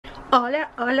Hola,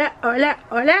 hola, hola,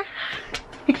 hola.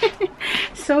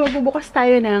 So, bubukas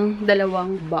tayo ng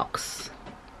dalawang box.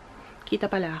 Kita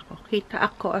pala ako. Kita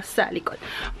ako sa likod.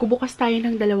 Bubukas tayo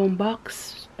ng dalawang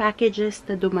box. Packages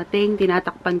na dumating.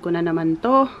 Tinatakpan ko na naman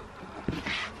to.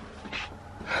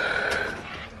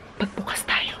 Pagbukas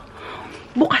tayo.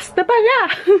 Bukas na pala.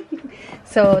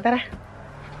 So, tara.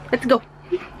 Let's go.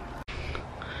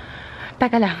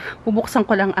 Taka lang, bubuksan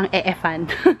ko lang ang EF-fan.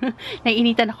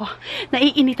 Naiinitan ako.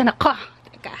 Naiinitan ako.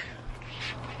 Teka.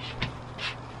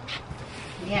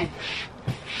 Ayan.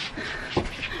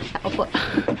 Ako po.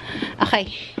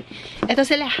 Okay. Ito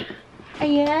sila.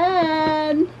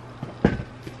 Ayan.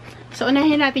 So,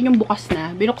 unahin natin yung bukas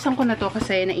na. Binuksan ko na to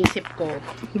kasi naisip ko.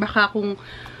 Baka kung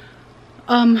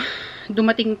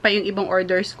dumating pa yung ibang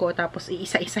orders ko tapos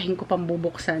iisa-isahin ko pang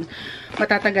bubuksan,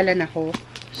 matatagalan ako.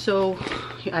 So,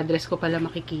 yung address ko pala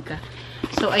makikita.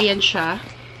 So, ayan siya.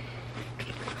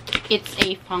 It's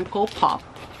a Funko Pop.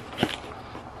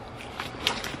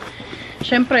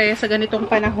 Siyempre, sa ganitong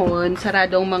panahon,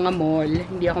 sarado ang mga mall.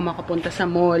 Hindi ako makapunta sa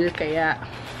mall, kaya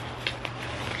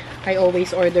I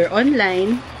always order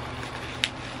online.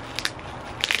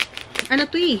 Ano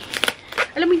to eh?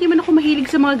 Alam mo, hindi man ako mahilig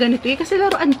sa mga ganito eh. Kasi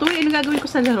laruan to eh. Ano gagawin ko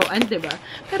sa laruan, diba?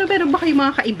 Pero meron ba kayong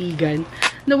mga kaibigan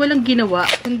na walang ginawa,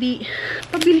 kundi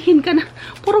pabilihin ka na,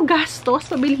 puro gastos,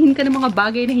 pabilihin ka ng mga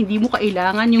bagay na hindi mo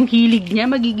kailangan. Yung hilig niya,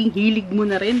 magiging hilig mo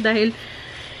na rin dahil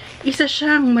isa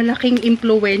siyang malaking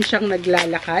impluwensyang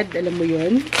naglalakad. Alam mo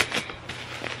yun?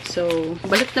 So,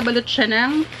 balot na balot siya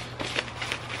ng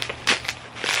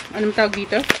anong tawag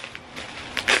dito?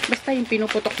 Basta yung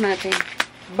pinuputok natin.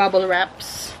 Bubble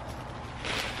wraps.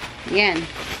 Yan.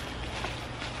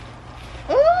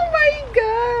 Oh my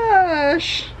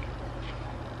gosh!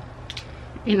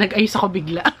 Nag-ayos ako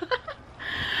bigla.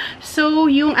 So,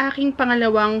 yung aking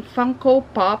pangalawang Funko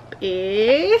Pop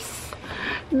is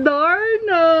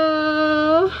Darna!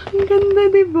 Ang ganda,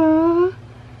 diba?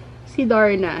 Si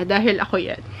Darna. Dahil ako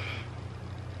yan.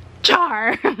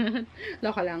 Char!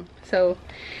 Loka lang. So,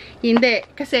 hindi.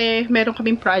 Kasi meron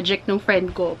kaming project ng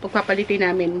friend ko. Pagpapalitin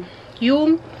namin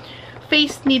yung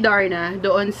face ni Darna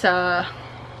doon sa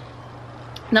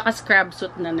naka-scrub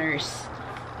suit na nurse.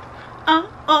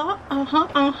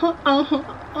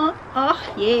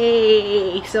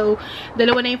 Yay! So,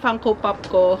 dalawa na yung Funko Pop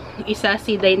ko. Isa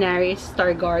si Daenerys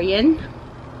Targaryen.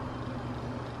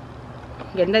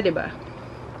 Ganda, diba?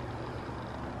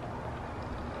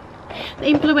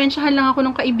 Na-impluwensyahan lang ako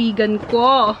ng kaibigan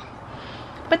ko.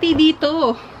 Pati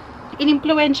dito.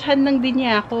 In-impluwensyahan lang din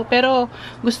niya ako. Pero,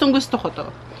 gustong-gusto ko to.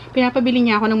 Pinapabili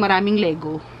niya ako ng maraming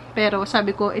Lego. Pero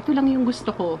sabi ko, ito lang yung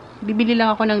gusto ko. Bibili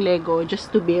lang ako ng Lego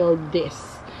just to build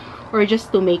this. Or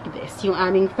just to make this. Yung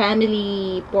aming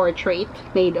family portrait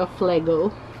made of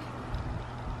Lego.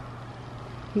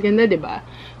 Ganda, diba?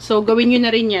 So, gawin nyo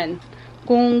na rin yan.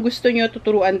 Kung gusto nyo,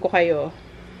 tuturuan ko kayo.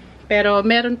 Pero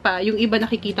meron pa, yung iba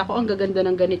nakikita ko, ang gaganda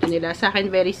ng ganito nila. Sa akin,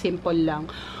 very simple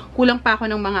lang. Kulang pa ako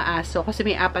ng mga aso kasi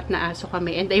may 4 na aso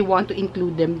kami and I want to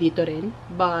include them dito rin.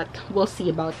 But, we'll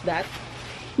see about that.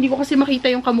 Hindi ko kasi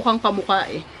makita yung kamukhang-kamukha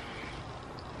eh.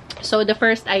 So, the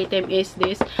first item is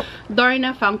this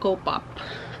Darna Funko Pop.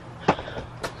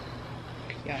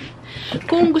 Yan.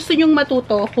 Kung gusto nyong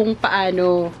matuto kung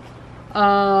paano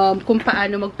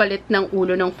magpalit ng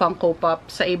ulo ng Funko Pop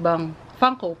sa ibang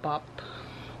Funko Pop,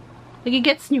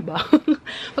 nagigets nyo ba?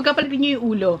 Pagkapalitin nyo yung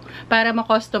ulo para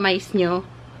ma-customize nyo,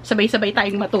 sabay-sabay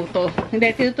tayong matuto.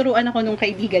 Hindi, tinuturuan ako nung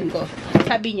kaibigan ko.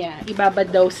 Sabi niya, ibabad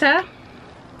daw sa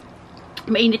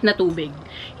mainit na tubig.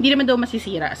 Hindi naman daw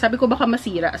masisira. Sabi ko baka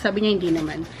masira. Sabi niya hindi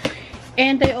naman.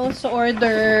 And I also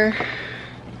order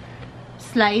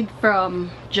slide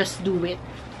from Just Do It.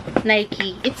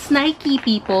 Nike. It's Nike,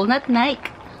 people. Not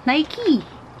Nike. Nike.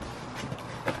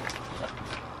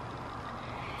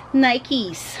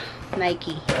 Nikes.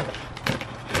 Nike.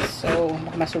 So,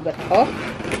 masugat ako.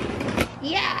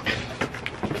 Yeah!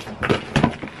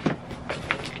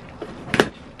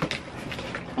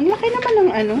 Ang laki naman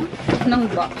ng ng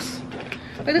box.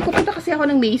 Pag nagpupunta kasi ako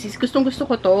ng Macy's, gustong-gusto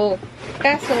ko to.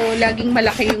 Kaso, laging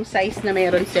malaki yung size na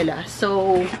meron sila.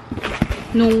 So,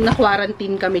 nung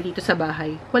na-quarantine kami dito sa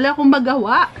bahay, wala akong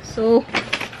magawa. So,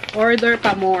 order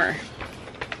pa more.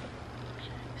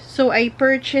 So, I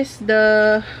purchased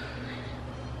the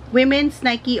women's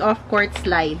Nike Offcourt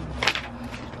slide.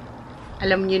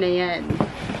 Alam nyo na yan.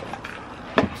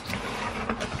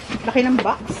 Laki ng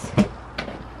box.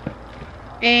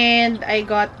 And I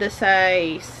got the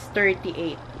size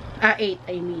 38. 8,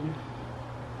 I mean.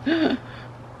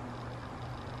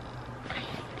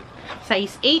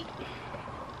 Size 8.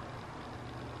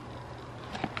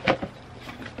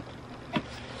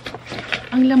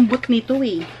 Ang lambot nito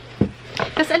eh.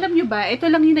 Kasi alam nyo ba, ito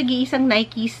lang yung nag-iisang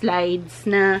Nike slides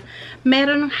na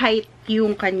meron height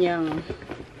yung kanyang,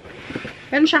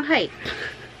 meron siyang height.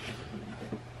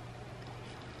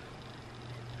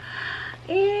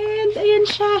 And, ayan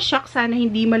siya. Shock, sana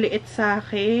hindi maliit sa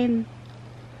akin.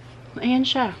 Ayan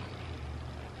siya.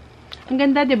 Ang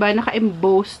ganda, diba?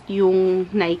 Naka-embossed yung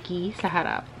Nike sa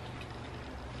harap.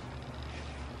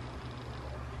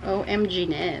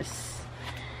 OMG-ness.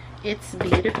 It's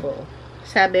beautiful.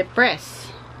 Sabi,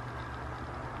 press.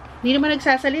 Hindi naman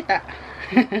nagsasalita.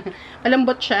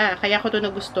 Malambot siya. Kaya ko ito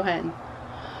nagustuhan.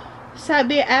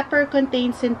 Sabi, upper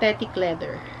contains synthetic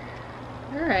leather.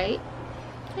 Alright.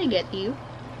 I get you.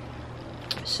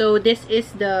 So, this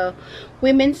is the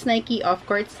women's Nike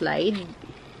Offcourt slide.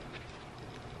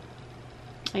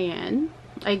 Ayan.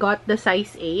 I got the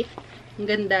size 8. Ang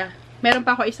ganda. Meron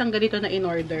pa ako isang ganito na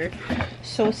in-order.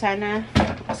 So, sana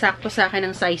sakto sa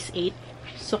akin ng size 8.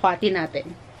 Sukatin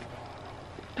natin.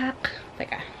 Pak.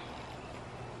 Teka.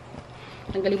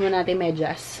 Tanggalin muna natin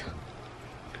medyas.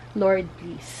 Lord,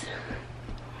 please.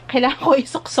 Kailangan ko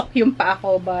isuksok yung pa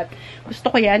ako, but gusto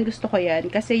ko yan.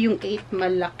 Kasi yung 8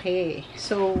 malaki.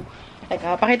 So,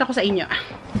 teka, pakita ko sa inyo.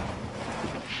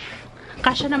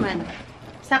 Kasya naman.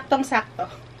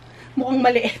 Saktong-sakto. Mukhang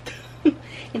maliit.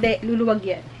 Hindi, luluwag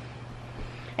yan.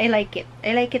 I like it.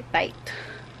 I like it tight.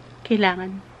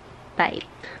 Kailangan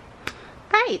tight.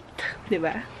 Tight!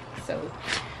 Diba? So,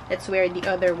 let's wear the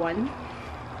other one.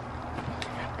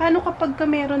 Paano kapag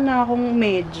meron na akong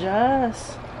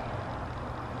medyas?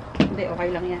 Hindi, okay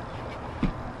lang yan.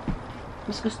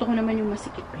 Mas gusto ko naman yung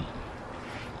masikip eh.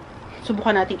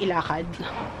 Subukan nating ilakad.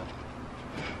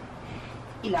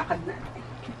 Ilakad natin.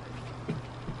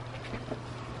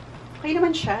 Okay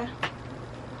naman siya.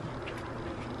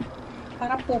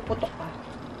 Parang puputok pa.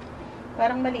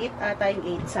 Parang maliit ata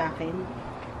yung 8 sa akin.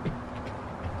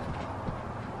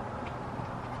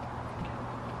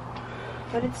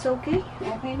 But it's okay.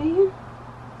 Okay na yun.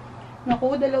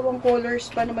 Naku, dalawang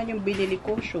colors pa naman yung binili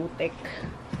ko. Showtek.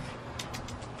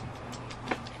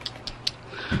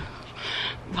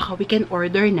 Baka we can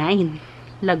order 9.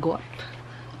 Lagot.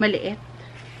 Maliit.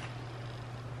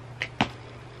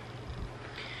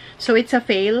 So, it's a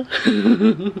fail.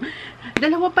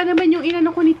 Dalawa pa naman yung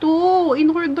inano ko nito.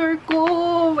 In-order ko.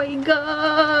 Oh my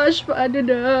gosh. Paano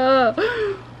na?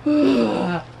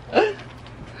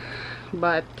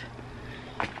 But,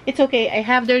 it's okay. I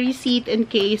have the receipt in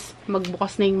case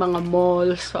magbukas na yung mga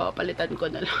malls. So, palitan ko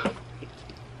na lang.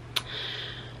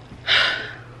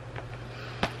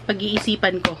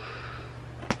 Pag-iisipan ko.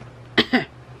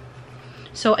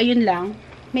 So, ayun lang.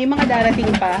 May mga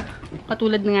darating pa.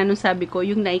 Katulad na nga nung sabi ko,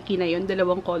 yung Nike na yun,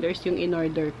 dalawang colors yung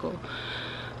in-order ko.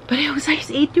 Pero yung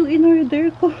size 8 yung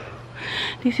in-order ko.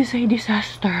 This is a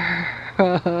disaster.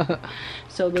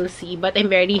 So, we'll see. But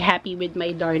I'm very happy with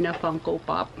my Darna Funko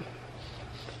Pop.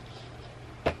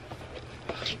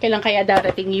 Kailan kaya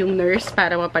darating yung nurse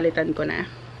para mapalitan ko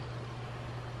na.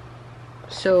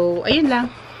 So, ayun lang.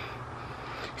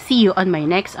 See you on my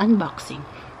next unboxing.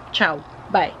 Ciao.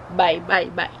 Bye. Bye.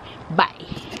 Bye. Bye. Bye.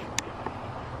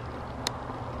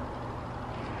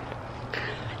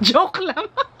 Joke lang.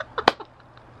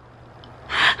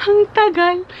 Ang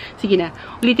tagal. Sige na.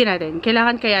 Ulitin natin.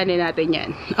 Kailangan kayanin natin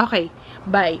yan. Okay.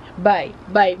 Bye. Bye.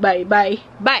 Bye. Bye. Bye.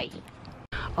 Bye.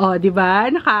 Oh, diba?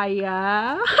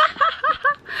 Nakaya.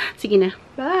 Sige na.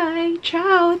 Bye.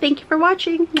 Ciao. Thank you for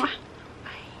watching. Mwah.